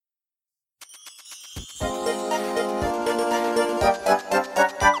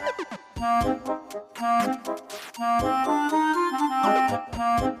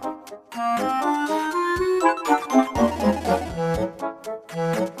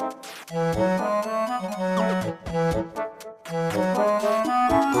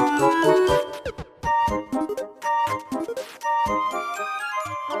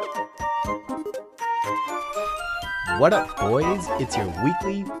What up, boys? It's your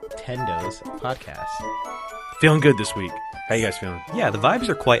weekly Tendos podcast. Feeling good this week. How you guys feeling? Yeah, the vibes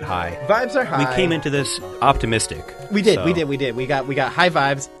are quite high. Vibes are high. We came into this optimistic. We did. so- We did. We got high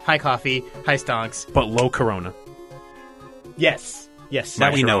vibes, high coffee, high stonks. But low corona. Yes.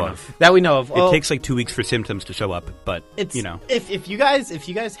 That we know Corona. of. That we know of. It takes like 2 weeks for symptoms to show up, but It's if you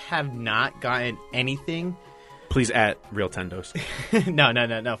guys have not gotten anything. Please at Real Tendos.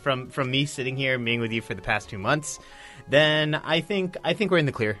 No. From me sitting here and being with you for the past 2 months, then I think we're in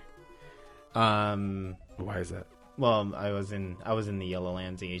the clear. Why is that? Well, I was in the yellow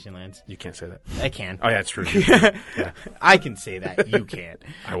lands, the Asian lands. You can't say that. I can. Oh, yeah, it's true. Yeah, I can say that. You can't.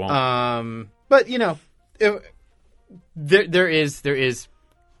 I won't. But there is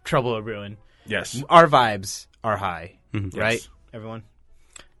trouble or ruin. Yes. Our vibes are high, Mhm. right, Yes. everyone?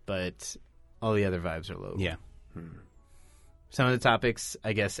 But all the other vibes are low. yeah. Some of the topics,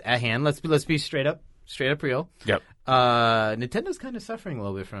 I guess, at hand. Let's be straight up real. Yep. Nintendo's kind of suffering a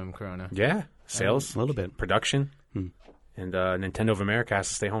little bit from Corona. Yeah. Sales. A little bit. Production. And Nintendo of America has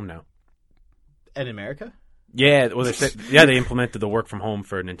to stay home now. And America? Yeah. Well, they implemented the work from home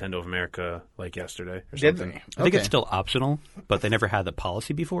for Nintendo of America like yesterday or Did something. they? I think it's still optional, but they never had the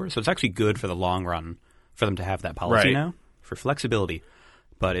policy before, so it's actually good for the long run for them to have that policy Right. now for flexibility.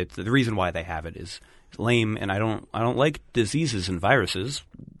 But it's the reason why they have it is lame, and I don't like diseases and viruses.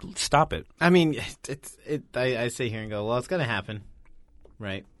 Stop it. I mean, I sit here and go, well, it's going to happen,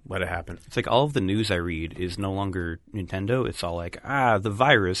 right? Let it happen. It's like all of the news I read is no longer Nintendo. It's all like, the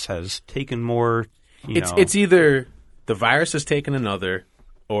virus has taken more. It's either the virus has taken another,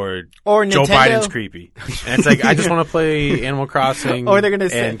 or Or Joe Nintendo- Biden's creepy. And it's like, I just want to play Animal Crossing. Or they're going to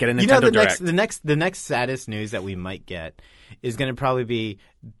say, and get a Nintendo Direct. the next saddest news that we might get is going to probably be,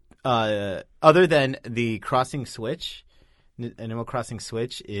 other than the Crossing Switch, Animal Crossing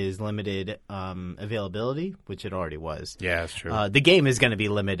Switch is limited availability, which it already was. Yeah, that's true. The game is going to be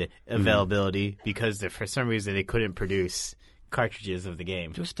limited availability because for some reason they couldn't produce cartridges of the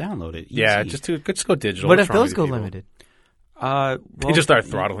game. just download it. yeah, Easy. just go digital. What What's if wrong those with go you people? limited? They just start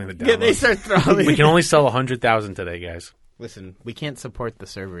throttling the download. Yeah, they start throwing. We can only sell 100,000 today, guys. Listen, we can't support the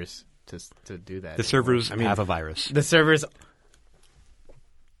servers to do that. The servers have a virus. The servers.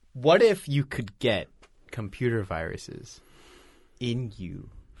 What if you could get computer viruses in you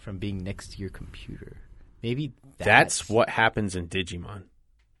from being next to your computer? Maybe That's what happens in Digimon.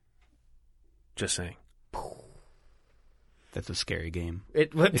 Just saying. That's a scary game. If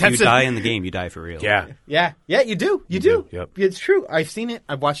If you die in the game, you die for real. Yeah. Yeah, you do. You do. do, yep. It's true. I've seen it.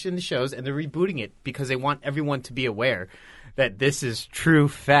 I've watched it in the shows, and they're rebooting it because they want everyone to be aware that this is true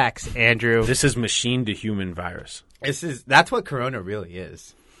facts, Andrew. This is machine to human virus. That's what Corona really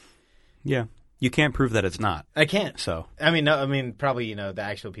is. Yeah. You can't prove that it's not. I can't. So Probably the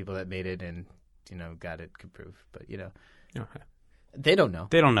actual people that made it and got it could prove, but Okay. they don't know.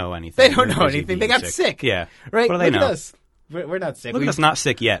 they don't know anything. They don't know They're busy anything. They being got sick. Yeah. Right? What do they Look know? at us. We're not sick. Look at us not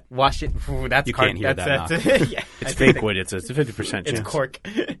sick yet. Wash it. Ooh, that's You cork. can't hear that's, that yeah, It's fake wood. It's a 50% chance. It's cork.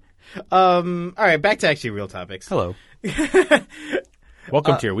 All right, back to actually real topics. Hello.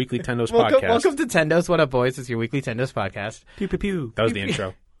 Welcome to your weekly Tendos Welcome, podcast. welcome to Tendos. What up, boys? It's your weekly Tendos podcast. Pew pew pew. That was the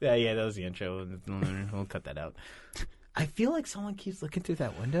intro. Yeah, that was the intro. We'll cut that out. I feel like someone keeps looking through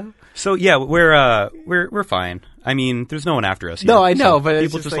that window. So yeah, we're fine. I mean, there's no one after us here. No, I know, So but it's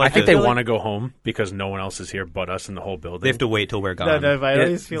people just just like- I think they feel want to go home because no one else is here but us in the whole building. They have to wait till we're gone. No, but I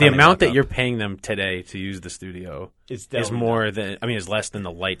always the feel like amount walk that up. you're paying them today to use the studio It's is is less than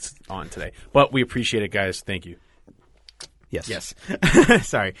the lights on today. But we appreciate it, guys. Thank you. Yes. Yes.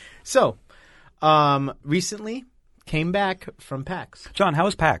 Sorry. So, recently came back from PAX. John, how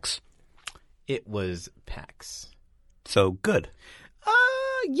was PAX? It was PAX. So good.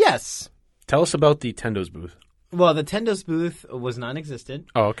 Yes. Tell us about the Tendos booth. Well, the Tendos booth was non-existent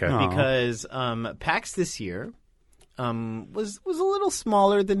Oh, okay. Oh. because PAX this year was a little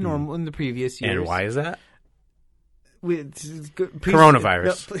smaller than normal in the previous years. And why is that?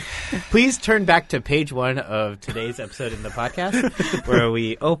 Coronavirus. Please turn back to page 1 of today's episode in the podcast where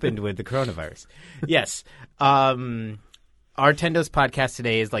we opened with the coronavirus. Yes. Our Tendos podcast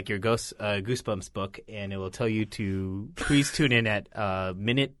today is like your Goosebumps book, and it will tell you to please tune in at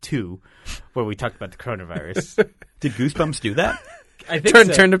minute 2 where we talk about the coronavirus. Did Goosebumps do that? I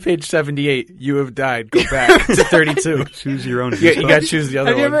think Turn to page 78. You have died. Go back to 32. Choose your own. You got to Goosebumps. choose the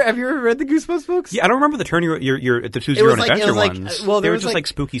other one. Have you ever read the Goosebumps books? Yeah, I don't remember the the choose It your was own like- it adventure was like- ones. well, they there were was just like- like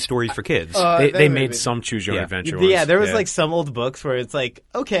spooky stories for kids. They made some choose your own adventure ones. Yeah, there was like some old books where it's like,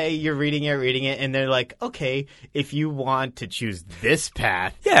 okay, you're reading it, and they're like, okay, if you want to choose this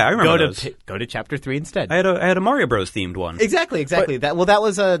path, Yeah, I remember go those. to go to chapter 3 instead. I had a Mario Bros themed one. Exactly.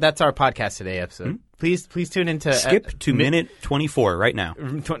 That's our podcast today episode. Please tune into Skip to minute 24 right now.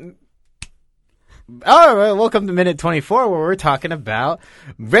 All right, welcome to minute 24, where we're talking about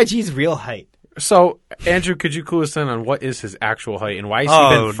Reggie's real height. So, Andrew, could you clue us in on what is his actual height and why has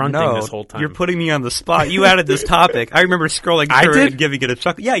he been fronting this whole time? You're putting me on the spot. You added this topic. I remember scrolling through it and giving it a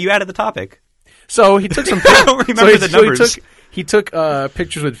chuckle. Yeah, you added the topic. So he took some. I don't remember the numbers. He took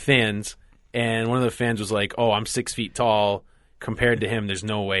pictures with fans, and one of the fans was like, "Oh, I'm 6 feet tall. Compared to him, there's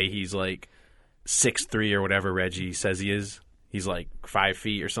no way he's like 6'3" or whatever Reggie says he is. He's like 5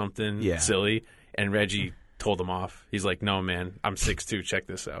 feet or something. Yeah. Silly." And Reggie told him off. He's like, "No, man, I'm 6'2". Check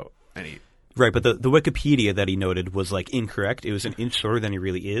this out." And he. Right, but the Wikipedia that he noted was like incorrect. It was an inch shorter than he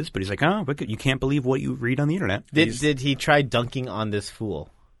really is. But he's like, "Oh, you can't believe what you read on the internet." Did he try dunking on this fool?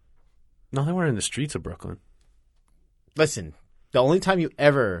 No, they weren't in the streets of Brooklyn. Listen, the only time you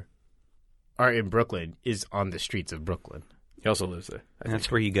ever are in Brooklyn is on the streets of Brooklyn. He also lives there. And that's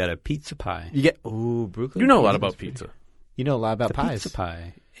where you got a pizza pie. You get Brooklyn. You know a lot about pizza. You know a lot about The pies. pizza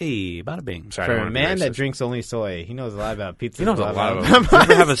pie. Hey, bada bing. Sorry, I For don't a wanna be man that racist. drinks only soy, he knows a lot about pizza. He knows a lot about Did you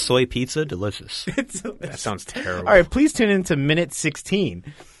ever have a soy pizza? Delicious. That sounds terrible. All right, please tune into minute 16,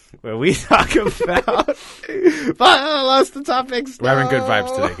 where we talk about. I lost the topics. We're having good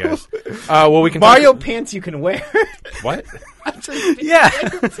vibes today, guys. Well, we can Mario pants you can wear. What? Yeah.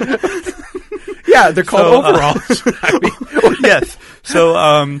 Yeah, they're called So, overalls. I mean, Yes. So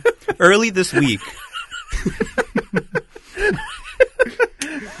early this week.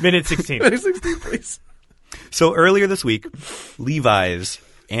 Minute 16. 16, please. So earlier this week, Levi's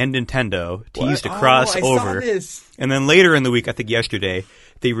and Nintendo teased a crossover. And then later in the week, I think yesterday,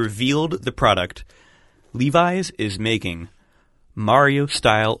 they revealed the product. Levi's is making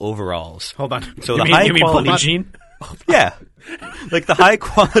Mario-style overalls. Hold on. So You the mean, high you mean quality, Blue Jean? yeah, like the high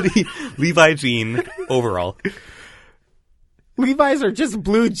quality Levi jean overall. Levi's are just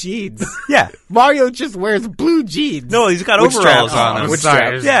blue jeans. Yeah, Mario just wears blue jeans. no, he's got With overalls straps. on Oh, him. with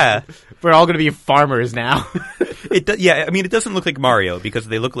straps. Yeah, We're all going to be farmers now. yeah. I mean, it doesn't look like Mario because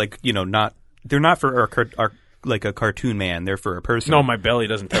they look like they're not for like a cartoon man. They're for a person. No, my belly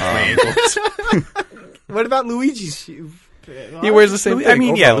doesn't touch my ankles. What about Luigi's shoe? He wears the same thing. I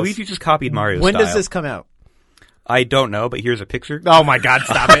mean, yeah, overalls. Luigi just copied Mario's When style. does this come out? I don't know, but here's a picture. Oh my God!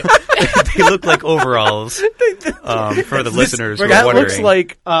 Stop it. They look like overalls. For the listeners who are That wondering. looks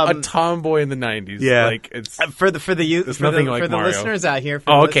like a Um, tomboy in the 90s. Yeah. Like it's. For the youth, There's for nothing the, like for the Mario. listeners out here.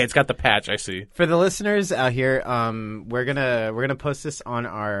 Oh, okay. It's got the patch. I see. For the listeners out here, we're gonna post this on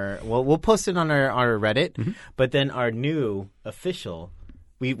our. Well, we'll post it on our Reddit, but then our new official.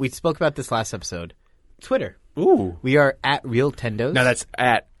 We spoke about this last episode. Twitter. Ooh. We are at Real Tendos. Now that's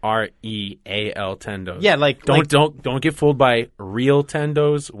at REAL Tendos. Yeah, like Don't get fooled by real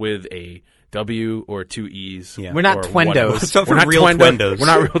Tendos with a W or two E's. Yeah. We're not or Twendos. whatever. It's not for We're not real Twendos. We're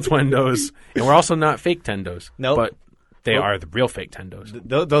not real Twendos, and we're also not fake Tendos. Nope. But they are the real fake Tendos.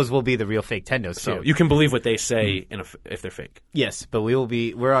 those will be the real fake Tendos So too. you can believe what they say if they're fake. Yes, but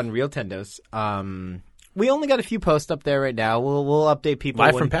we're on Real Tendos. We only got a few posts up there right now. We'll update people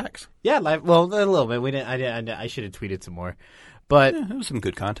Live when- from PAX. Yeah, live. Well, a little bit. We didn't. I should have tweeted some more, but That was some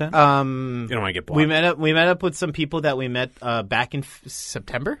good content. You don't want to get blocked. we met up with some people that we met back in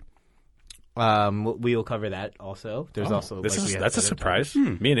September. We will cover that also. There's also That's a surprise.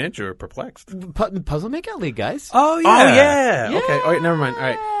 Me and Andrew are perplexed. Puzzle Makeout League, guys. oh Oh yeah. Okay. All right. Never mind. All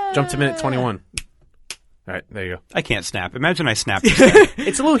right. Jump to minute 21. All right. There you go. I can't snap. Imagine I snapped this guy.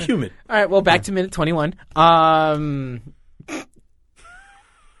 It's a little humid. All right, well, back to minute 21.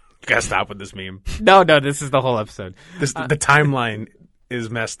 You gotta stop with this meme. No, this is the whole episode. The timeline is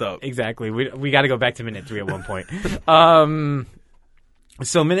messed up. Exactly. We got to go back to minute 3 at one point.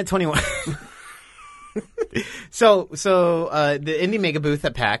 So minute 21. So the Indie Mega Booth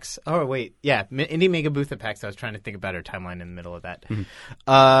at PAX. Oh wait, yeah, Indie Mega Booth at PAX. I was trying to think about our timeline in the middle of that.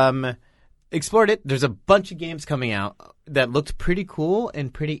 Explored it. There's a bunch of games coming out that looked pretty cool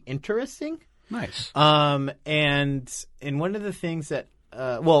and pretty interesting. Nice. And one of the things that so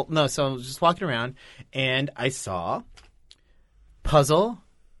I was just walking around and I saw Puzzle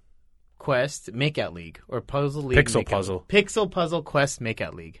Quest Makeout League or Puzzle League Pixel Makeout- Puzzle. Pixel Puzzle Quest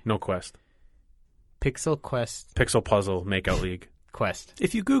Makeout League. No quest. Pixel Quest Pixel Puzzle Makeout League. Quest.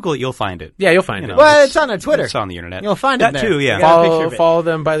 If you Google it, you'll find it. Yeah, you'll find it. Well, it's on our Twitter. It's on the internet. You'll find that it there. too. Yeah. I got a picture of it. Follow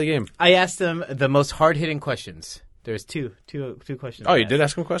them by the game. I asked them the most hard-hitting questions. There's two questions. Oh, I you asked. did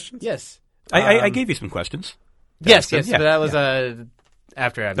ask him questions? Yes. I gave you some questions. Yes, them, yes, yeah, but that was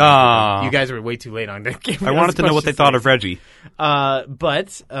after I Ah. you guys were way too late on that game. I wanted to know what they thought of Reggie.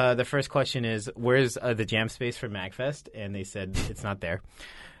 But the first question is, where's the jam space for MagFest? And they said it's not there.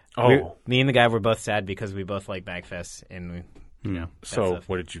 Oh. Me and the guy were both sad because we both like MagFest, and Yeah. So stuff.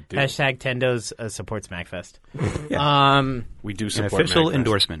 what did you do? Hashtag Tendo's supports MacFest. We do An support official MagFest.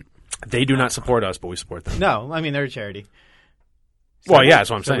 endorsement. They do not support us, but we support them. No, I mean they're a charity. Well, yeah, that's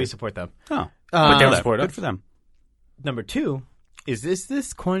what I'm So we saying. support them. Oh, But they don't good support us. for them. Number 2, is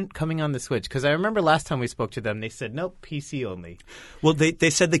this coming on the Switch? Because I remember last time we spoke to them, they said nope, PC only. Well, they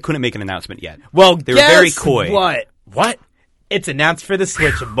said they couldn't make an announcement yet. Well, they were very coy. What? It's announced for the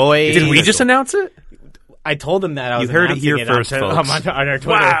Switch, boy. Did we just announce it? I told them that I was. You heard it announcing here on first, folks. on our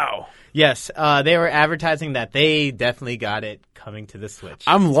Twitter. Wow. Yes, they were advertising that they definitely got it coming to the Switch.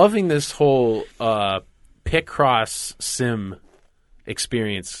 I'm loving this whole Picross sim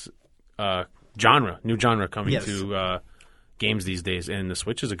experience new genre coming Yes. to games these days, and the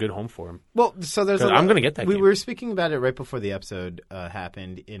Switch is a good home for them. Well, so there's. 'Cause I'm gonna get that We game. were speaking about it right before the episode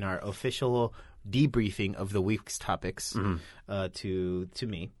happened in our official debriefing of the week's topics to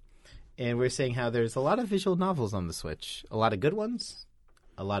me, and we're saying how there's a lot of visual novels on the Switch, a lot of good ones,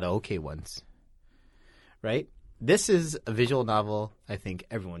 a lot of okay ones. Right? This is a visual novel I think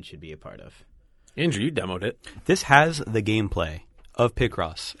everyone should be a part of. Andrew, you demoed it. This has the gameplay of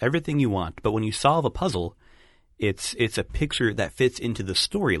Picross, everything you want. But when you solve a puzzle, it's a picture that fits into the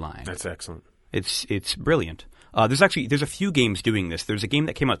storyline. That's excellent. It's brilliant. There's a few games doing this. There's a game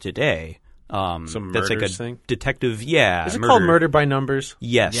that came out today. Some that's like a murders thing? detective. Yeah, Is it called Murder by Numbers?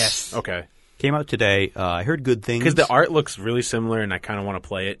 Yes. Yes. Okay. Came out today. I heard good things. Because the art looks really similar, and I kind of want to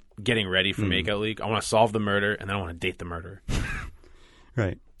play it, getting ready for Makeout League. I want to solve the murder, and then I want to date the murderer.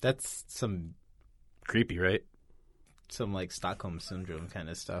 right. That's some Creepy, right? like Stockholm syndrome kind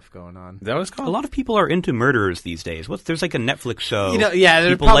of stuff going on. Is that what it's called? A lot of people are into murderers these days. There's like a Netflix show. Yeah,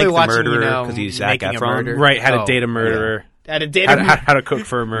 they're people probably like watching, the murderer because he's Zac Making a Efron. Murder. Right, how to Oh, date a murderer. At a date, How to cook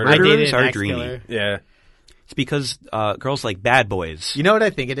for a murderer. I dated Murderers an are axe dreamy. killer. Yeah. It's because girls like bad boys. You know what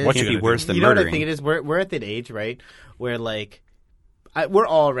I think it is? What you Can't be gonna worse do? than You know what I murdering. think it is? We're at that age, right, where like we're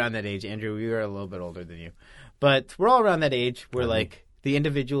all around that age. Andrew, we are a little bit older than you, but we're all around that age where like the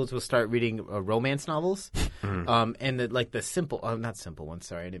individuals will start reading romance novels, and the simple, not simple ones.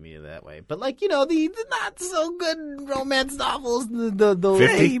 Sorry, I didn't mean it that way. But like the not so good romance novels, the 50?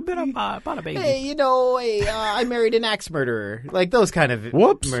 Hey, but about a baby. hey, I married an axe murderer, like those kind of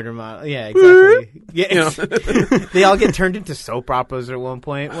Whoops. murder model. Yeah, exactly. Yeah, they all get turned into soap operas at one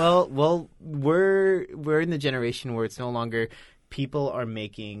point. Well, we're in the generation where it's no longer people are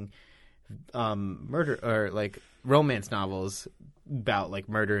making murder or like romance novels about like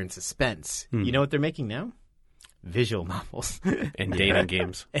murder and suspense. You know what they're making now? Visual novels And dating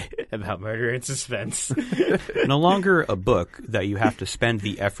games. about murder and suspense. No longer a book that you have to spend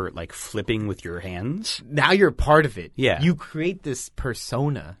the effort like flipping with your hands. Now you're part of it. Yeah. You create this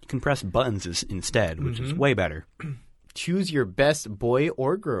persona. You can press buttons instead, which is way better. Choose your best boy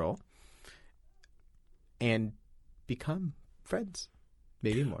or girl and become friends.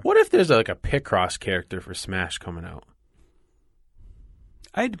 Maybe more. What if there's like a Picross character for Smash coming out?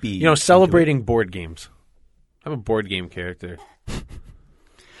 I'd be Celebrating board games. I'm a board game character.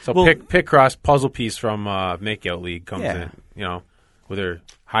 So Well- Picross puzzle piece from Makeout League comes Yeah. in, with her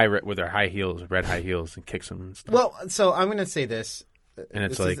high heels, red high heels, and kicks them and stuff. Well, so I'm going to say this. And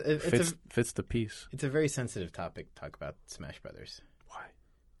it's this like is- fits the piece. It's a very sensitive topic to talk about Smash Brothers. Why?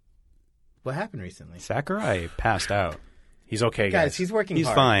 What happened recently? Sakurai passed out. He's okay, Guys, he's working He's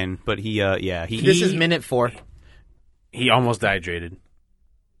hard. fine, but he This is minute 4. He almost dehydrated.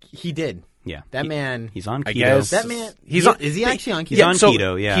 He did. yeah. That man. He's on keto. I guess That man. He's on- Is he actually on keto? He's on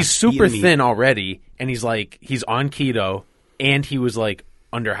keto, yeah. He's super Eating meat. thin already, and he's on keto, and he was like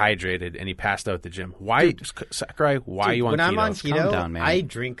underhydrated, and he passed out at the gym. Why, Sakurai? Why are you on when keto? I'm on Calm keto, down, man. I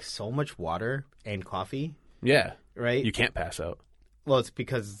drink so much water and coffee. Yeah, Right? you can't pass out. Well, it's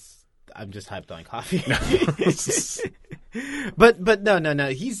because I'm just hyped on coffee. but no.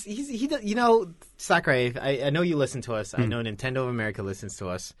 He Sakurai. I know you listen to us. I know Nintendo of America listens to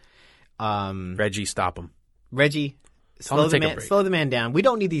us. Reggie, stop him. Reggie, Tell him to take a break. slow the man down. We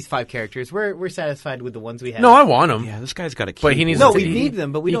don't need these 5 characters. We're satisfied with the ones we have. No, I want him. Yeah, this guy's got to keep. But he needs No, to we need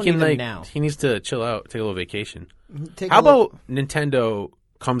them, but we don't need them now. He needs to chill out, take a little vacation. Take How a look. about Nintendo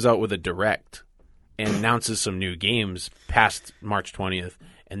comes out with a direct and announces some new games past March 20th,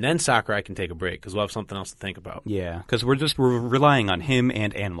 and then Sakurai can take a break because we'll have something else to think about. Yeah, because we're relying on him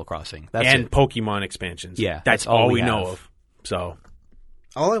and Animal Crossing. That's And it. Pokemon expansions. Yeah, that's that's all all we we know have. of. So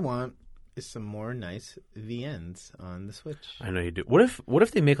All I want is some more nice VNs on the Switch. I know you do. What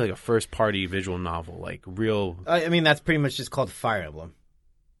if they make like a first party visual novel, like real, I mean, that's pretty much just called Fire Emblem.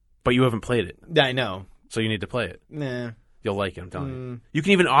 but you haven't played it, I know. so you need to play it. Nah. You'll like it. I'm telling you. You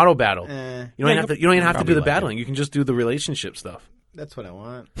can even auto battle. You don't Yeah, even have to do probably the like battling. You can just do the relationship stuff. That's what I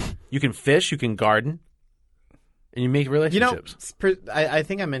want. You can fish. You can garden. and you make relationships. I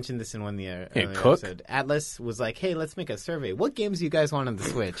think I mentioned this in one of the earlier cook? episode. Atlas was like, "Hey, let's make a survey. What games do you guys want on the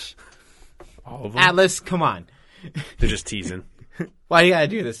Switch?" All of them. Atlas, come on. They're just teasing. Why you gotta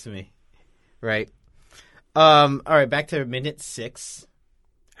do this to me? Right. All right, back to minute 6.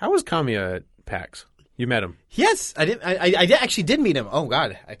 How was Kamiya at PAX? You met him. Yes, I did. I actually did meet him. Oh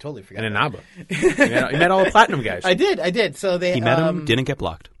God, I totally forgot. And that. Inaba. You met all the Platinum guys. I did. So they He met him, didn't get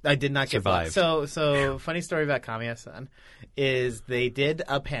blocked. I did not get blocked. Survived. So funny story about Kamiya-san is they did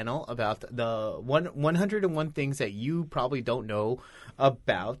a panel about the 101 things that you probably don't know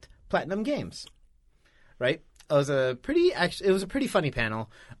about Platinum Games, right? It was a pretty funny panel.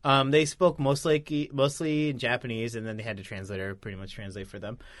 They spoke mostly in Japanese, and then they had a translator pretty much translate for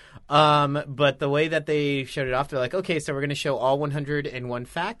them. But the way that they showed it off, they're like, okay, so we're going to show all 101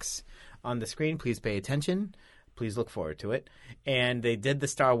 facts on the screen. Please pay attention. Please look forward to it. And they did the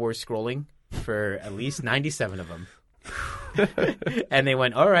Star Wars scrolling for at least 97 of them. And they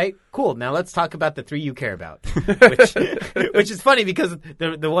went, all right, cool. Now let's talk about the 3 you care about, which is funny because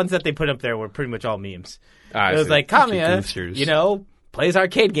the ones that they put up there were pretty much all memes. It was like Kamiya, plays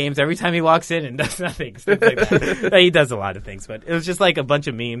arcade games every time he walks in and does nothing. Stuff like that. He does a lot of things, but it was just like a bunch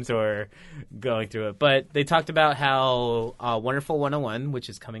of memes or going through it. But they talked about how Wonderful 101, which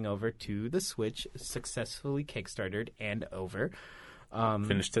is coming over to the Switch, successfully kickstarted and over.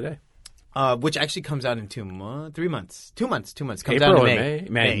 Finished today. Which actually comes out in 2 months. 2 months. Comes April out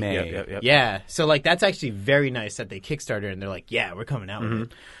in May. May. Yeah. So like that's actually very nice that they Kickstarter and they're like, yeah, we're coming out with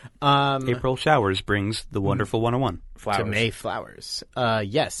it. April showers brings the wonderful 101. Flowers. To May flowers.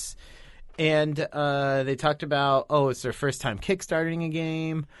 Yes. And they talked about, it's their first time kickstarting a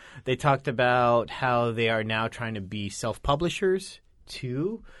game. They talked about how they are now trying to be self-publishers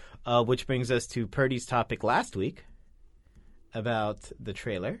too, which brings us to Purdy's topic last week about the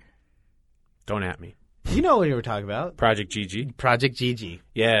trailer. Don't at me. You know what we were talking about. Project GG. Project GG.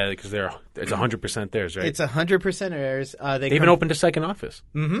 Yeah, because it's 100% theirs, right? It's 100% theirs. They even opened a second office.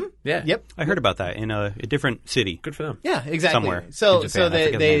 Mm-hmm. Yeah. Yep. I heard about that in a different city. Good for them. Yeah, exactly. Somewhere So in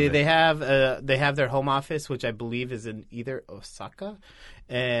Japan. they have their home office, which I believe is in either Osaka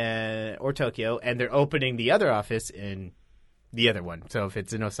or Tokyo, and they're opening the other office in the other one. So if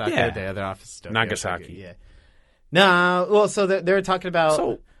it's in Osaka, the other office is Tokyo. Nagasaki. Tokyo, yeah. No, well, so they're talking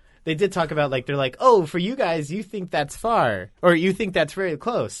about. They did talk about, they're like, oh, for you guys, you think that's far. Or you think that's very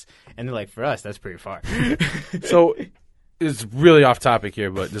close. And they're like, for us, that's pretty far. So, it's really off topic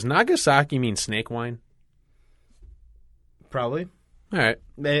here, but does Nagasaki mean snake wine? Probably. All right.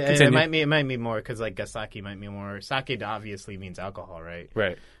 It might mean more, because, Gasaki might mean more. Sake obviously means alcohol, right?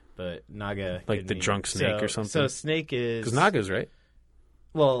 Right. But Naga. Like the drunk snake or something? So, snake is. Because Naga's, right?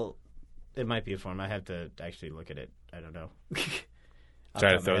 Well, it might be a form. I have to actually look at it. I don't know.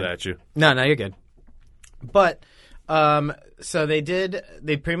 Try to throw that at you. No, you're good. But so they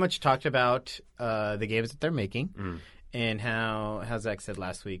pretty much talked about the games that they're making and how Zach said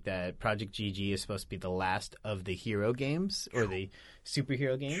last week that Project GG is supposed to be the last of the hero games or the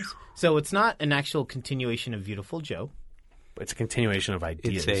superhero games. So it's not an actual continuation of Beautiful Joe. It's a continuation of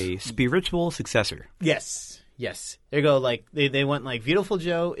ideas. It's a spiritual successor. Yes. There you go. They went Beautiful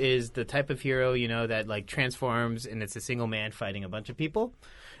Joe is the type of hero, that transforms and it's a single man fighting a bunch of people.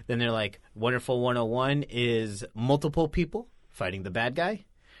 Then they're like Wonderful 101 is multiple people fighting the bad guy,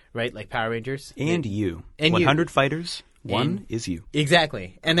 right? Like Power Rangers. And you. 100 fighters, one is you.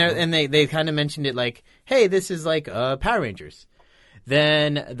 Exactly. And they kind of mentioned it like, hey, this is like Power Rangers.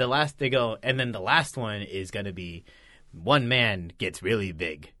 Then the last one is going to be one man gets really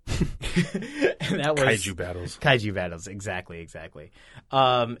big. And that was Kaiju battles, exactly.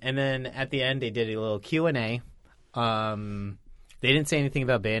 And then at the end, they did a little Q&A. They didn't say anything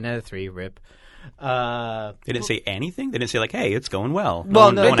about Bayonetta 3, RIP. They didn't say anything? They didn't say, hey, it's going well.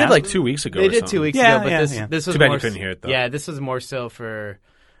 Well, they did 2 weeks ago. They did 2 weeks ago, but this was too bad more you couldn't hear it, though. Yeah, this was more so for...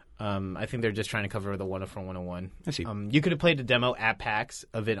 I think they're just trying to cover the Wonderful 101. I see. You could have played a demo at PAX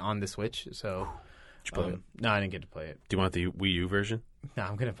of it on the Switch, so... Did you play it? No, I didn't get to play it. Do you want the Wii U version? No,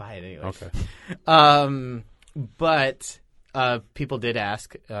 I'm going to buy it anyway. Okay. But people did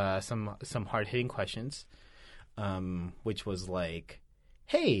ask some hard-hitting questions, which was like,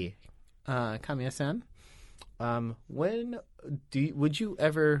 hey, Kamiya-san, would you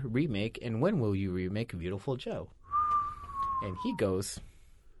ever remake, and when will you remake Beautiful Joe? And he goes,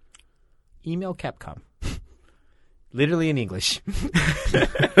 email Capcom. Literally in English.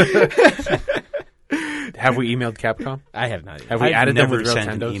 Have we emailed Capcom? I have not. Have we added them with never sent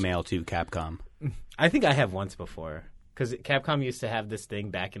Nintendos? an email to Capcom. I think I have once before. Because Capcom used to have this thing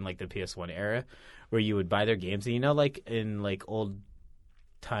back in the PS1 era where you would buy their games. And in old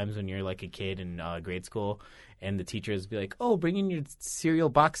times when you're like a kid in grade school, and the teachers be like, "Oh, bring in your cereal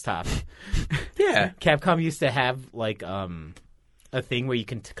box top." Yeah. Capcom used to have like a thing where you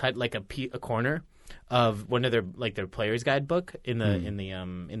can cut like a corner of one of their player's guidebook in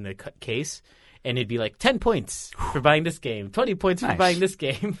the case, and it'd be like 10 points for buying this game, 20 points for buying this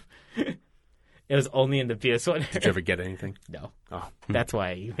game. It was only in the PS1. Did you ever get anything? No. Oh. That's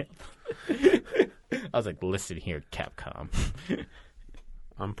why I emailed. I was like, listen here, Capcom.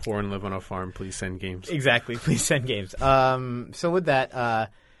 I'm poor and live on a farm. Please send games. Exactly. Please send games. So with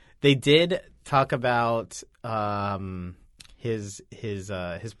that, they did talk about his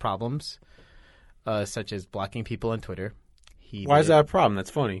problems, such as blocking people on Twitter. Why is that a problem? That's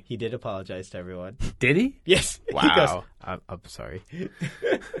funny. He did apologize to everyone. Did he? Yes. Wow. He goes, I'm sorry.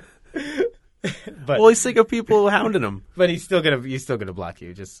 But, well, he's sick of people hounding him. But he's still gonna block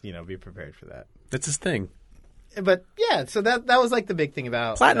you. Just be prepared for that. That's his thing. But yeah, so that was like the big thing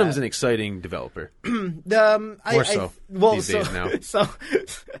about Platinum's an exciting developer. These days now. So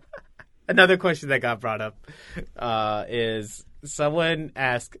another question that got brought up is someone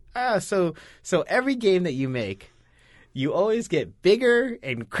asked, so every game that you make, you always get bigger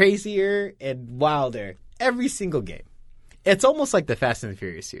and crazier and wilder every single game. It's almost like the Fast and the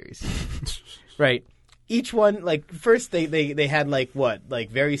Furious series, right? Each one, like first they had like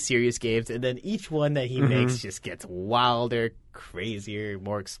very serious games, and then each one that he makes just gets wilder, crazier,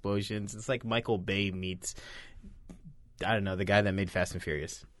 more explosions. It's like Michael Bay meets, I don't know, the guy that made Fast and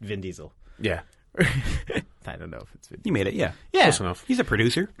Furious, Vin Diesel. Yeah. I don't know if it's Vin Diesel. You made it, yeah. Yeah. Close enough. He's a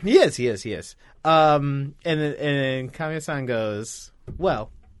producer. He is. And then Kamiya-san goes,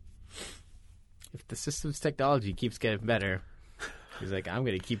 well, if the system's technology keeps getting better, he's like, I'm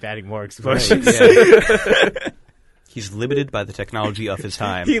going to keep adding more explosions. Right, yeah. He's limited by the technology of his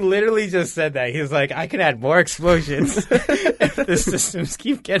time. He literally just said that. He was like, I can add more explosions if the systems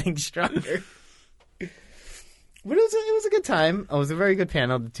keep getting stronger. But it was a good time. It was a very good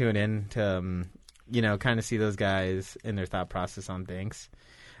panel to tune in to, kind of see those guys and their thought process on things.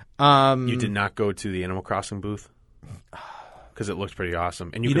 You did not go to the Animal Crossing booth? Because it looked pretty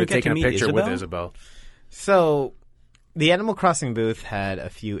awesome. And you could have taken a picture with Isabelle. So, the Animal Crossing booth had a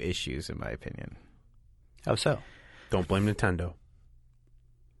few issues, in my opinion. How so? Don't blame Nintendo.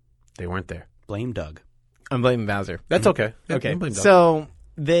 They weren't there. Blame Doug. I'm blaming Bowser. That's okay. Okay. Blame Doug. So,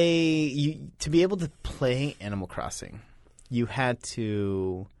 to be able to play Animal Crossing, you had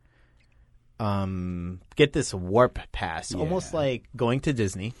to get this warp pass, almost like going to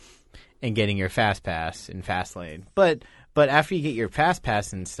Disney and getting your fast pass in Fastlane. But after you get your fast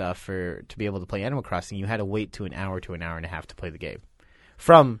pass and stuff to be able to play Animal Crossing, you had to wait to an hour and a half to play the game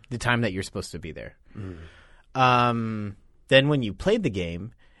from the time that you're supposed to be there. Then when you played the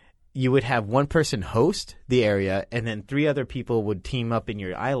game, you would have one person host the area, and then 3 other people would team up in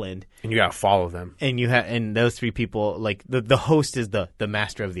your island. And you got to follow them. And those 3 people, like the host is the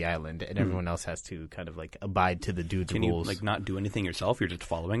master of the island, and everyone else has to kind of like abide to the dude's rules. Can you like not do anything yourself? You're just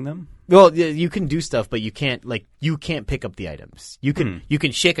following them? Well, you can do stuff, but you can't pick up the items. You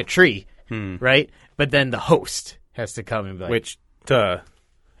can shake a tree, right? But then the host has to come and be like, which to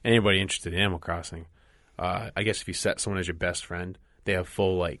anybody interested in Animal Crossing, I guess if you set someone as your best friend, they have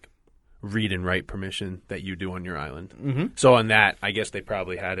full like read and write permission that you do on your island. Mm-hmm. So on that, I guess they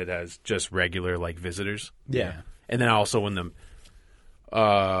probably had it as just regular like visitors. Yeah. And then also when the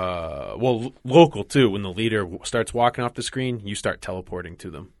local too, when the leader starts walking off the screen, you start teleporting to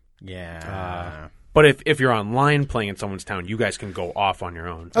them. Yeah. But if you're online playing in someone's town, you guys can go off on your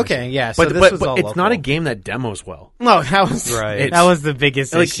own. Okay, yeah. So but this was all it's local. not a game that demos well. No, that was right. That was the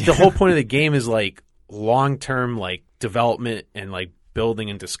biggest like issue. the whole point of the game is like long-term like development and like building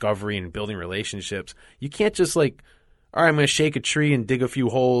and discovery and building relationships. You can't just like, all right, I'm going to shake a tree and dig a few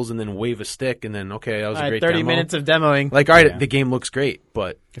holes and then wave a stick and then, okay, that was a great 30 demo. minutes of demoing. Like, all right, the game looks great,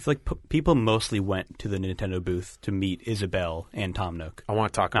 but I feel like people mostly went to the Nintendo booth to meet Isabelle and Tom Nook. I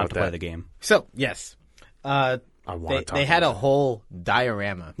want to talk Not about to that. play the game. So, yes. I want to talk They had about a whole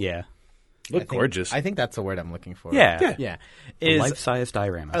diorama. Yeah. Look gorgeous. I think that's the word I'm looking for. Yeah. Yeah. A Is life-size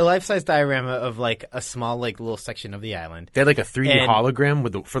diorama. a life-size diorama of like a small like little section of the island. They had like a 3D And-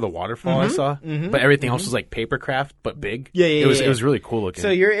 hologram for the waterfall I saw, but everything else was like papercraft but big. Yeah, it was really cool looking. So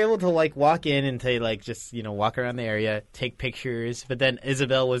you're able to like walk in and to like just walk around the area, take pictures. But then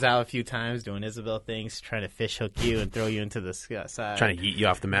Isabelle was out a few times doing Isabelle things, trying to fish hook you and throw you into the side. trying to yeet you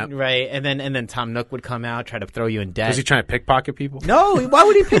off the map. Right, and then Tom Nook would come out, try to throw you in debt. Was he trying to pickpake people? No, why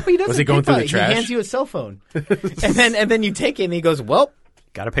would he pick me? He doesn't Was he going through the pickpocket. trash? He hands you a cell phone, and then you take it, and he goes, "Well,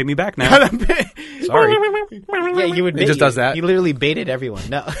 Gotta pay me back now. Sorry. yeah, you would." He just does that? He literally baited everyone.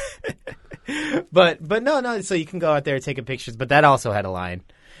 No, But no. So you can go out there and take pictures. But that also had a line,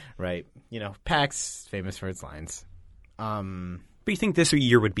 right? PAX famous for its lines. But you think this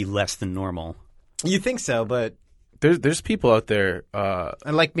year would be less than normal? You think so, but there's people out there,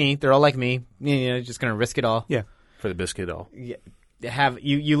 and like me, they're all like me. Just gonna risk it all. Yeah, for the biscuit doll. Yeah,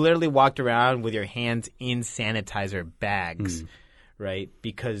 you literally walked around with your hands in sanitizer bags, right?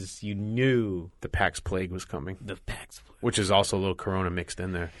 Because you knew the PAX plague was coming. The PAX plague, which is also a little Corona mixed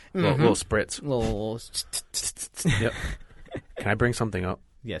in there, little spritz. Yep. Can I bring something up?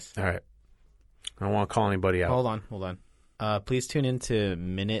 Yes. All right. I don't want to call anybody out. Hold on. Please tune into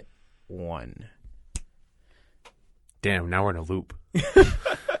minute 1. Damn, now we're in a loop.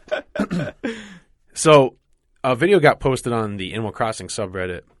 So, a video got posted on the Animal Crossing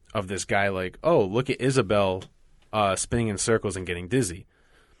subreddit of this guy like, oh, look at Isabelle spinning in circles and getting dizzy.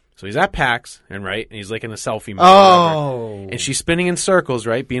 So he's at PAX, and he's like in a selfie mode. Oh. And she's spinning in circles,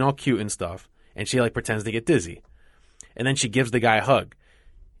 right, being all cute and stuff. And she like pretends to get dizzy. And then she gives the guy a hug.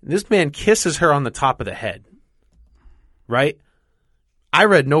 This man kisses her on the top of the head. Right? I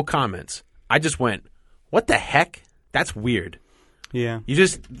read no comments. I just went, what the heck? That's weird. Yeah.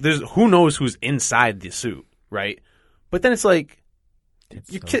 There's who knows who's inside the suit, right? But then it's like,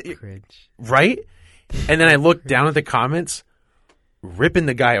 cringe. Right? And then I looked down at the comments, ripping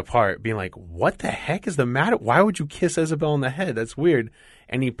the guy apart, being like, what the heck is the matter? Why would you kiss Isabelle on the head? That's weird.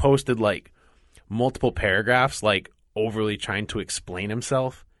 And he posted like multiple paragraphs, like overly trying to explain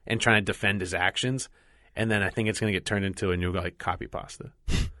himself and trying to defend his actions. And then I think it's going to get turned into a new like copy pasta.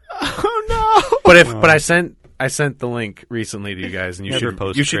 Oh no! But I sent the link recently to you guys, and you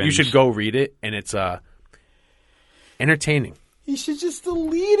should go read it, and it's entertaining. He should just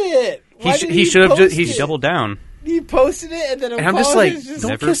delete it. He should have just doubled down. He posted it, and then I'm just like,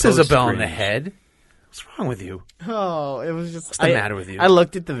 don't kiss Isabelle on the head. What's wrong with you? Oh, it was just. What's the matter with you? I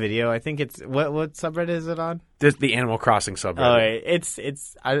looked at the video. I think it's what subreddit is it on? The Animal Crossing subreddit. Oh, it's.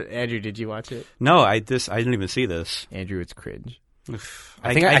 Andrew, did you watch it? No, I didn't even see this. Andrew, it's cringe.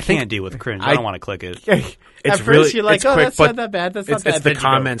 I can't deal with cringe. I don't want to click it. It's at really, first you're like, it's oh, quick, that's not that bad. That's not bad. It's the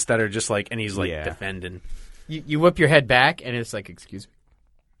comments that are just like, and he's like defending. You whip your head back, and it's like, excuse me.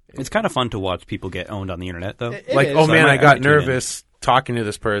 It's kind of fun to watch people get owned on the internet, though. It like, is. oh man, I got nervous talking to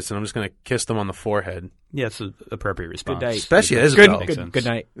this person. I'm just going to kiss them on the forehead. Yeah, it's an appropriate response. Good night. Especially Isabelle. Good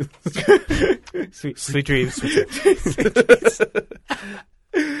night. sweet dreams.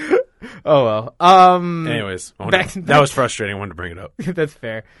 Oh well. Anyways, that was frustrating. I wanted to bring it up. That's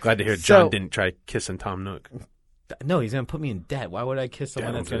fair. Glad to hear John didn't try kissing Tom Nook. No, he's gonna put me in debt. Why would I kiss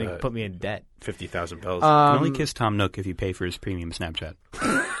someone that's gonna put me in debt? 50,000 bells. You can only kiss Tom Nook if you pay for his premium Snapchat.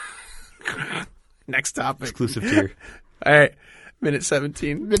 Next topic. Exclusive tier. All right, minute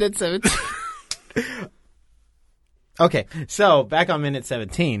 17. Minute 17. Okay, so back on minute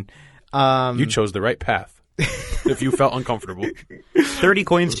 17. You chose the right path. If you felt uncomfortable. 30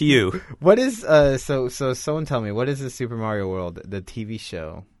 coins to you. What is so someone tell me, what is the Super Mario World, the TV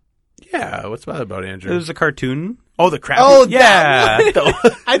show? Yeah, what's that about, Andrew? It was a cartoon. Oh, the crap. Oh, yeah.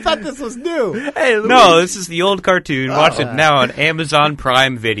 I thought this was new. Hey, Louise. No, this is the old cartoon. Watch it now on Amazon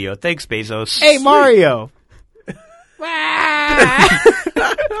Prime Video. Thanks, Bezos. Hey, Mario.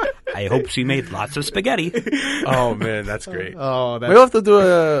 I hope she made lots of spaghetti. Oh, man, that's great. Oh, we'll have to do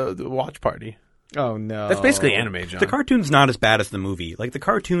a watch party. Oh, no. That's basically anime, John. The cartoon's not as bad as the movie. Like, the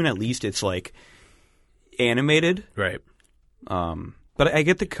cartoon, at least, it's, like, animated. Right. But I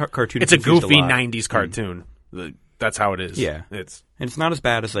get the cartoon. It's a goofy 90s cartoon. That's how it is. Yeah. And it's not as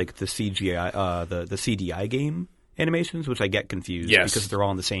bad as, like, the CGI, the CDI game animations, which I get confused. Yes. Because they're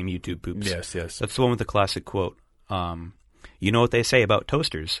all in the same YouTube poops. Yes. That's the one with the classic quote. You know what they say about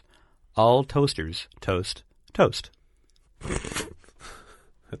toasters? All toasters toast.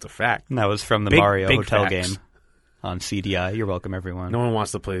 That's a fact. And that was from the Mario Hotel game on CDI. You're welcome, everyone. No one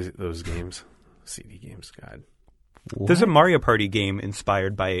wants to play those games. CD games, God. What? There's a Mario Party game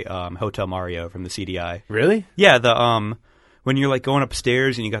inspired by Hotel Mario from the CDI. Really? Yeah, the when you're like going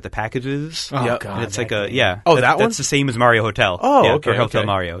upstairs and you got the packages. Oh, yep. God. And it's like that one? That's the same as Mario Hotel. Oh, yeah, okay. Or Hotel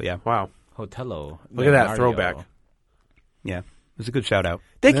Mario, yeah. Wow. Hotello. Look at that Mario. throwback. Yeah. It was a good shout out.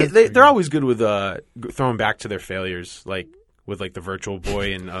 They're always good with throwing back to their failures, like with like the Virtual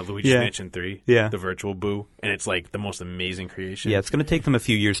Boy and Luigi's Mansion 3. Yeah. The Virtual Boo. And it's like the most amazing creation. Yeah, it's going to take them a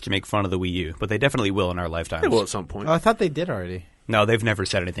few years to make fun of the Wii U, but they definitely will in our lifetimes. They will at some point. Oh, I thought they did already. No, they've never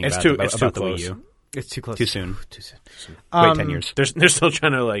said anything about too the Wii close. U. It's too close. Too soon. Too Wait 10 years. They're still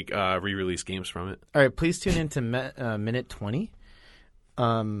trying to like re-release games from it. All right, please tune into minute 20.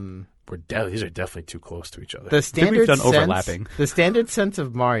 These are definitely too close to each other. The standard done sense, overlapping. The standard sense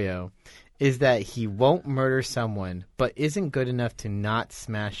of Mario is that he won't murder someone, but isn't good enough to not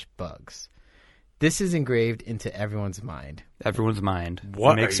smash bugs. This is engraved into everyone's mind. Everyone's mind.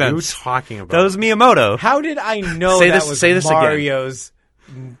 What makes are sense. you talking about? That was Miyamoto. How did I know Say that this- was say this again. Mario's...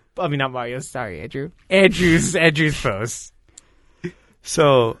 I mean, not Mario's. Sorry, Andrew. Andrew's post.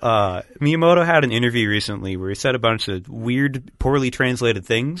 So, Miyamoto had an interview recently where he said a bunch of weird, poorly translated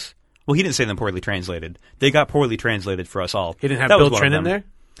things. Well, he didn't say them poorly translated. They got poorly translated for us all. He didn't have That was Bill one of Trin in them. there?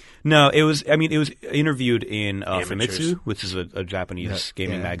 No, it was interviewed in Amateurs. Famitsu, which is a Japanese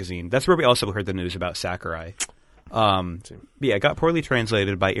gaming yeah. magazine. That's where we also heard the news about Sakurai. Yeah, it got poorly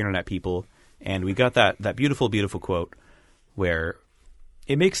translated by internet people, and we got that beautiful, beautiful quote where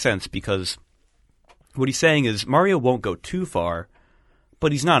it makes sense because what he's saying is Mario won't go too far,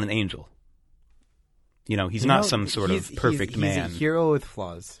 but he's not an angel. You know, he's not some sort of perfect man. He's a hero with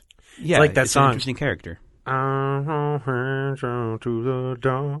flaws. Yeah, like that it's song. an interesting character. To the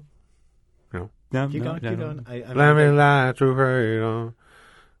dawn. No, Keep no, going, no. keep going. Let me light your freedom.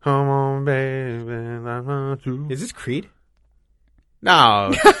 Come on, baby. I want to. Is this Creed?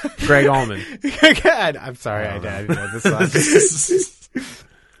 No, Greg Allman. God, I'm sorry, I didn't know this song.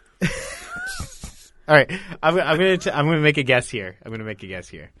 All right, I'm gonna make a guess here.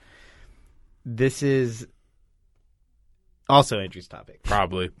 This is also Andrew's topic.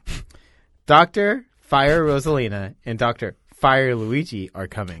 Probably. Dr. Fire Rosalina and Dr. Fire Luigi are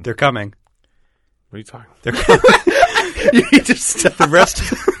coming. They're coming. What are you talking? They're coming. You just the rest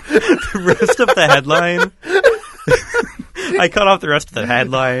of the headline. I cut off the rest of the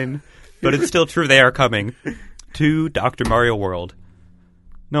headline, but it's still true. They are coming to Dr. Mario World.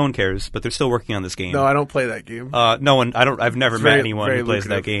 No one cares, but they're still working on this game. No, I don't play that game. No one. I've never It's met very- anyone very who plays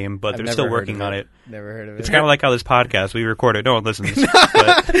lucrative. that game, but I've they're never still heard working of on it. it. Never heard of It's it. kind of like how this podcast we record it, no one listens,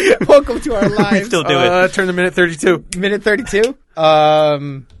 but Welcome to our we lives. still do it. Turn to minute 32. Minute 32.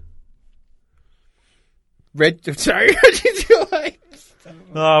 Sorry, Reggie's doing.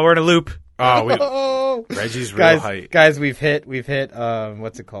 Oh, we're in a loop. Oh, Reggie's real height. Guys, we've hit.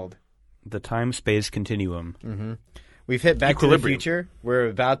 What's it called? The time-space continuum. We've hit Back to the Equilibrium. Future. We're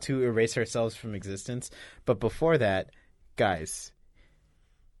about to erase ourselves from existence. But before that, guys,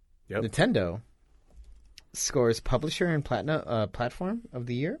 Yep. Nintendo scores Publisher and Platform of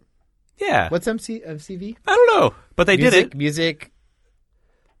the Year. Yeah. What's MCV? I don't know, but they did it. Music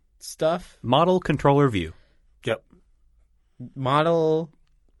stuff. Model controller view. Yep. Model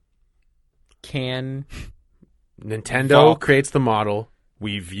can. Nintendo Vault. creates the model.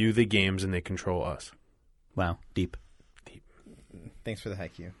 We view the games and they control us. Wow, deep. Thanks for the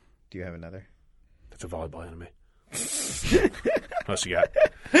haiku. Do you have another? That's a volleyball anime. What else you got?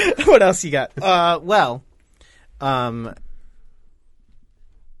 What else you got?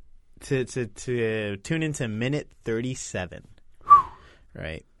 To tune into minute 37.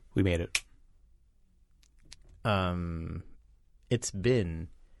 Right. We made it. It's been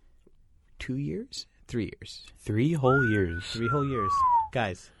 2 years? 3 years. 3 whole years 3 whole years.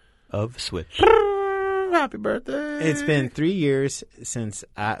 Guys, of Switch. Happy birthday. it's been 3 years since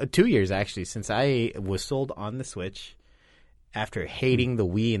 2 years actually since I was sold on the Switch after hating the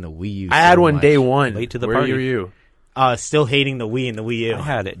Wii and the Wii U. I had so one much. day one. Late to the Where party. were you? Still hating the Wii and the Wii U. I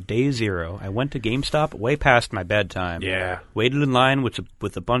had it day 0. I went to GameStop way past my bedtime. Yeah. Waited in line with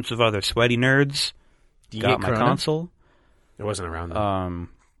a bunch of other sweaty nerds. Do you Got get my Corona? console. It wasn't around then.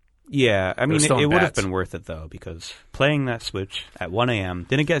 Yeah, I mean, was still it in would have bats. been worth it, though, because playing that Switch at 1 a.m.,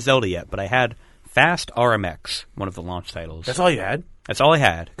 didn't get Zelda yet, but I had Fast RMX, one of the launch titles. That's all you had? That's all I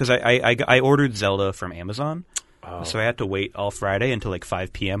had, because I ordered Zelda from Amazon, Oh. so I had to wait all Friday until like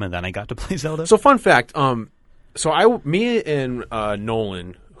 5 p.m., and then I got to play Zelda. So fun fact, me and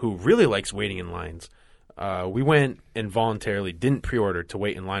Nolan, who really likes waiting in lines, we went and voluntarily didn't pre-order to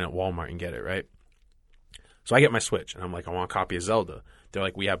wait in line at Walmart and get it, right? So I get my Switch, and I'm like, I want a copy of Zelda. They're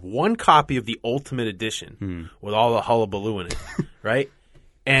like, we have one copy of the Ultimate Edition with all the hullabaloo in it, right?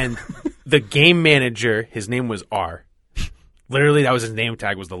 And the game manager, his name was R. Literally, that was his name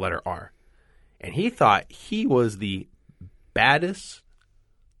tag, was the letter R. And he thought he was the baddest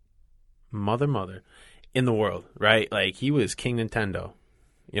mother in the world, right? Like, he was King Nintendo,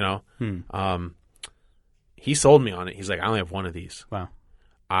 you know? He sold me on it. He's like, I only have one of these. Wow.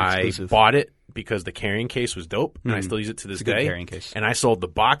 I Exclusive. bought it because the carrying case was dope, and I still use it to this a good day. carrying case. And I sold the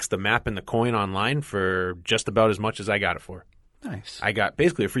box, the map, and the coin online for just about as much as I got it for. Nice. I got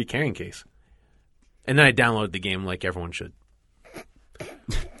basically a free carrying case. And then I downloaded the game like everyone should.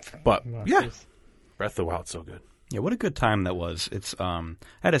 But, yeah. Breath of the Wild's so good. Yeah, what a good time that was. It's I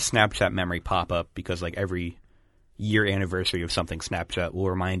had a Snapchat memory pop up because like every year anniversary of something, Snapchat will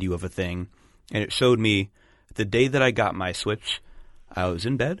remind you of a thing. And it showed me the day that I got my Switch, I was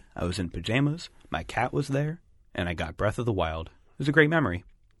in bed, I was in pajamas, my cat was there, and I got Breath of the Wild. It was a great memory.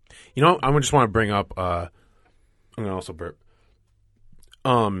 You know, I just want to bring up. I'm gonna also burp.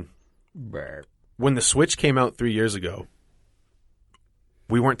 Burp. When the Switch came out 3 years ago,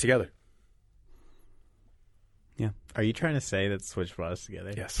 we weren't together. Yeah. Are you trying to say that Switch brought us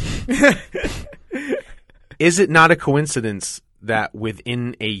together? Yes. Is it not a coincidence that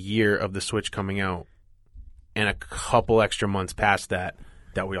within a year of the Switch coming out and a couple extra months past that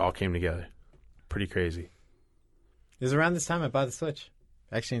we all came together? Pretty crazy. It was around this time I bought the Switch.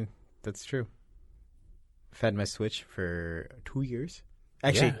 Actually, that's true. I've had my Switch for 2 years.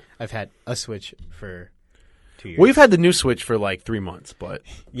 Actually, Yeah. I've had a Switch for 2 years. We've had the new Switch for like 3 months, but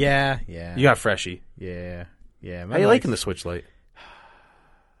Yeah. you got Freshie. Yeah. How you liking the Switch Lite?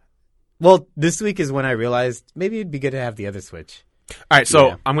 Well, this week is when I realized maybe it'd be good to have the other Switch. All right, so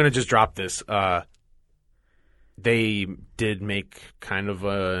Yeah. I'm going to just drop this. They did make kind of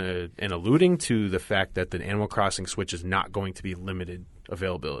an alluding to the fact that the Animal Crossing Switch is not going to be limited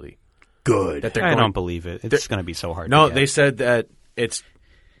availability. Good. That they're I going- don't believe it. It's going to be so hard. No, to get. they said that it's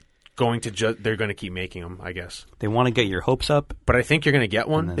going to they're going to keep making them, I guess. They want to get your hopes up But I think you're going to get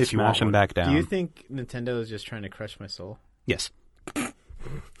one and then if you want smash them one. back down. Do you think Nintendo is just trying to crush my soul? Yes.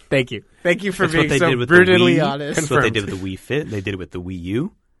 Thank you. Thank you for That's what being they so did with brutally the Wii. honest. That's what they Confirmed. did with the Wii Fit. They did it with the Wii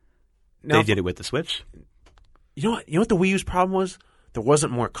U. Now, They did it with the Switch. You know what the Wii U's problem was? There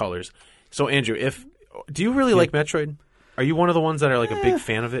wasn't more colors. So Andrew, do you really like Metroid? Are you one of the ones that are like a big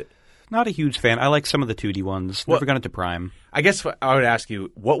fan of it? Not a huge fan. I like some of the 2D ones. What- Never got into Prime. I guess I would ask you,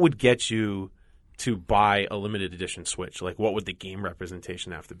 what would get you to buy a limited edition Switch? Like, what would the game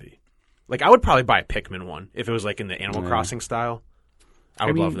representation have to be? Like, I would probably buy a Pikmin one if it was like in the Animal Crossing style. I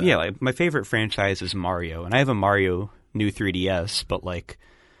would love that. Yeah, like my favorite franchise is Mario, and I have a Mario new 3DS, but like,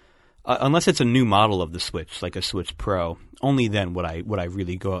 unless it's a new model of the Switch, like a Switch Pro, only then would I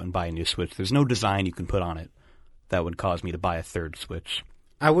really go out and buy a new Switch. There's no design you can put on it that would cause me to buy a third Switch.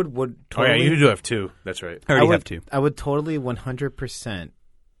 I would Oh totally. yeah, you do have two. That's right. I already would, have two. I would totally 100%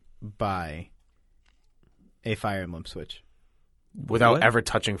 buy a Fire Emblem Switch. Without What? ever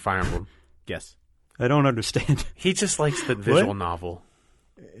touching Fire Emblem. Yes. I don't understand. He just likes the visual What? novel.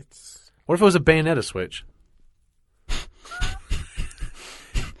 It's What if it was a Bayonetta Switch?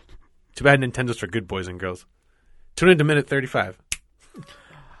 Too bad Nintendo's for good boys and girls. Tune into minute 35.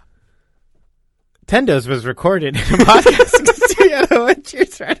 Tendo's was recorded in a podcasting studio at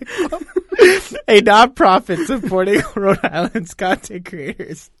Cheers Radical Club, a nonprofit supporting Rhode Island's content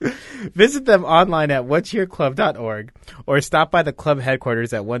creators. Visit them online at whatcheerclub.org or stop by the club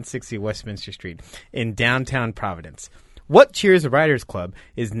headquarters at 160 Westminster Street in downtown Providence. What Cheers Writers Club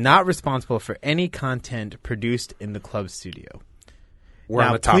is not responsible for any content produced in the club studio. We're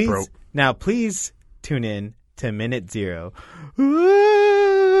on the top rope. Now, please tune in to Minute Zero.